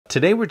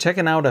Today we're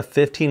checking out a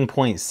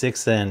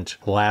 15.6-inch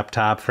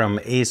laptop from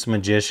Ace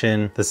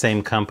Magician, the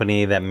same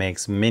company that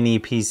makes mini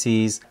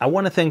PCs. I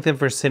want to thank them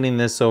for sending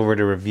this over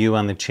to review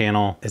on the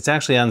channel. It's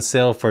actually on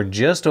sale for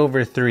just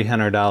over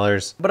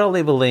 $300, but I'll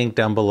leave a link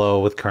down below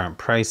with current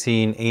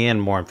pricing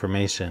and more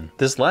information.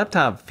 This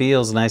laptop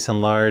feels nice and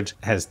large,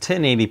 has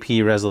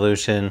 1080p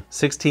resolution,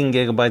 16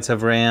 gigabytes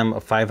of RAM,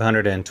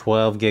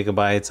 512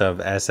 gigabytes of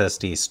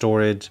SSD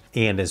storage,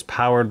 and is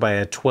powered by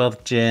a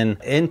 12th gen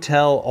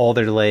Intel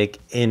Alder Lake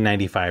N95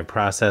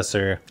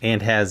 processor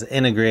and has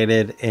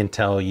integrated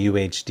Intel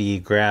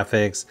UHD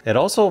graphics. It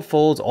also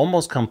folds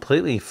almost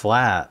completely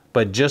flat.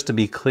 But just to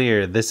be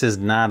clear, this is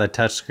not a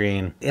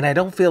touchscreen, and I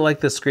don't feel like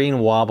the screen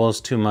wobbles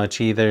too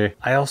much either.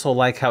 I also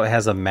like how it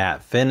has a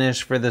matte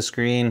finish for the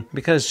screen,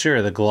 because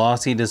sure, the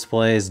glossy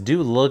displays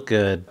do look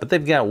good, but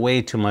they've got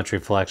way too much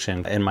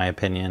reflection in my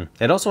opinion.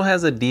 It also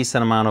has a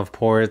decent amount of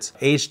ports: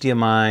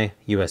 HDMI,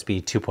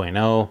 USB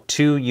 2.0,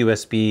 2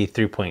 USB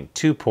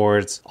 3.2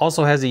 ports,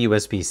 also has a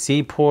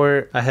USB-C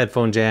port, a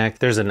headphone jack,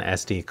 there's an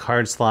SD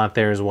card slot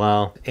there as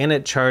well, and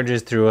it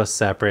charges through a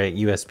separate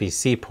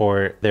USB-C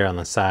port there on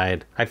the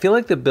side. I feel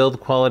like the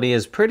build quality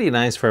is pretty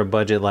nice for a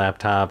budget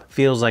laptop.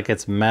 Feels like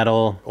it's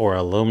metal or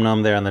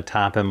aluminum there on the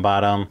top and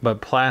bottom,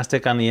 but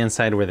plastic on the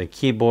inside where the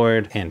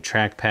keyboard and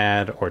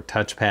trackpad or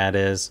touchpad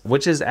is,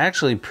 which is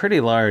actually pretty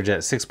large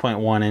at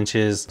 6.1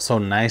 inches. So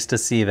nice to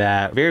see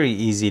that. Very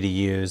easy to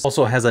use.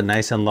 Also has a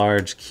nice and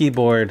large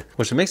keyboard,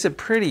 which makes it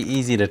pretty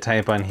easy to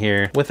type on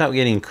here without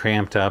getting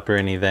cramped up or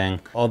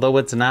anything. Although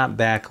it's not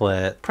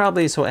backlit,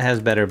 probably so it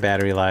has better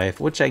battery life,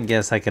 which I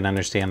guess I can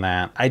understand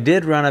that. I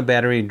did run a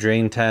battery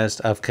drain test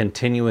of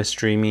continuous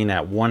streaming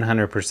at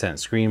 100%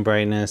 screen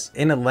brightness,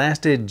 and it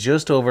lasted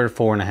just over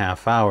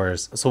 4.5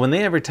 hours. So when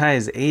they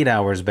advertise 8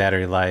 hours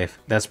battery life,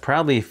 that's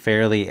probably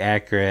fairly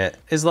accurate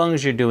as long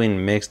as you're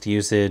doing mixed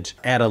usage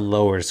at a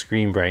lower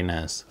screen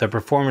brightness. The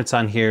performance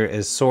on here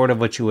is sort of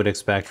what you would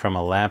expect from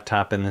a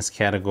laptop in this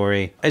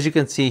category, as you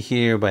can see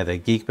here by the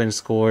Geekbench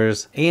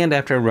scores, and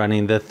after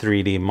running the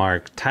 3D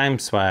Mark Time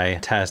Spy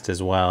test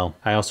as well.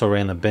 I also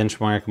ran the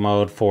benchmark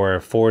mode for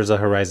Forza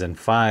Horizon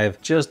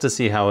 5 just to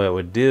see how it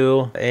would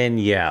do. And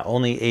yeah,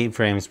 only 8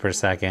 frames per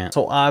second.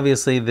 So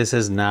obviously this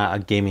is not a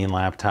gaming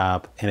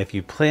laptop. And if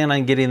you plan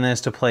on getting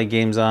this to play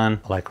games on,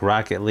 like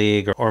Rocket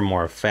League or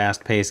more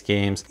fast-paced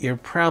games, you're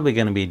probably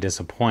going to be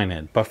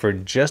disappointed. But for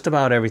just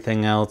about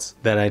everything else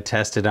that I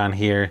tested on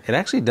here, it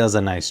actually does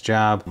a nice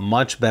job.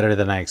 Much better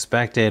than I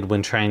expected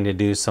when trying to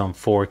do some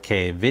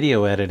 4K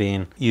video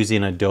editing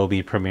using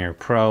Adobe Premiere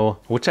Pro,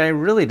 which I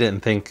really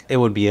didn't think it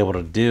would be able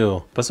to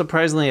do. But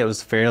surprisingly, it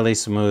was fairly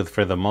smooth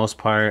for the most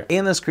part.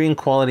 And the screen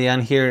quality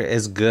on here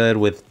is good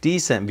with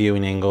decent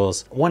viewing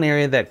angles. One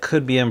area that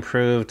could be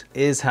improved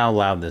is how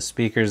loud the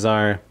speakers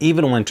are,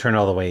 even when turned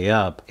all the way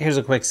up. Here's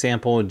a quick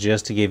sample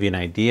just to give you an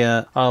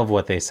idea of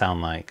what they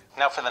sound like.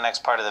 Now for the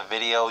next part of the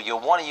video, you'll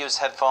want to use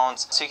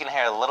headphones so you can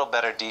hear a little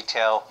better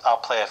detail. I'll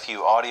play a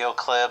few audio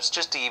clips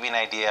just to give you an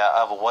idea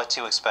of what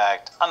to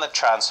expect on the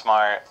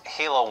Tronsmart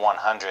Halo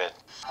 100.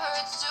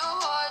 Hurts to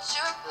watch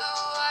your blue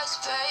eyes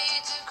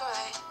fade to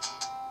gray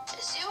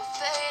as you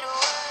fade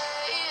away.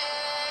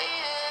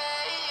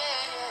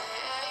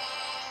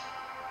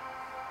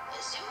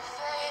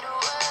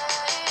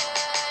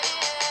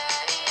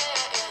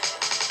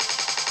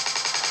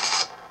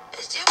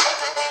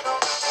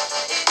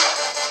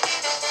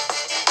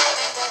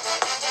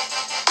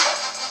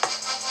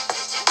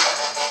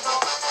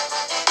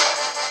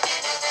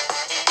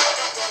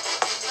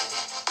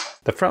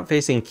 The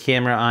front-facing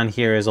camera on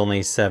here is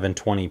only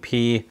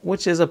 720p,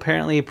 which is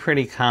apparently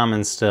pretty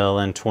common still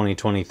in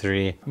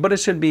 2023, but it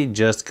should be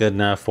just good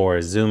enough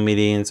for Zoom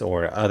meetings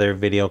or other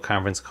video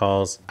conference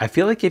calls. I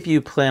feel like if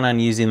you plan on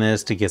using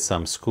this to get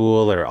some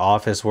school or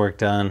office work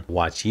done,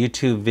 watch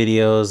YouTube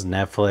videos,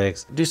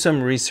 Netflix, do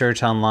some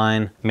research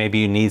online, maybe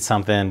you need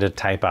something to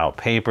type out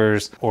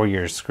papers or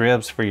your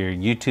scripts for your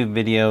YouTube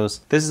videos,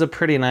 this is a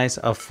pretty nice,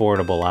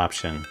 affordable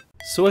option.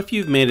 So if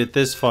you've made it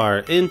this far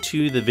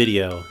into the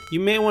video, you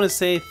may want to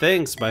say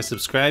thanks by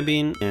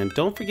subscribing, and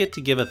don't forget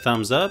to give a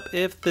thumbs up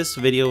if this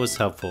video was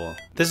helpful.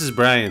 This is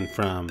Brian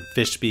from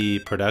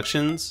Fishbee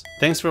Productions.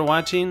 Thanks for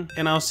watching,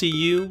 and I'll see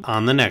you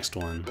on the next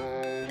one.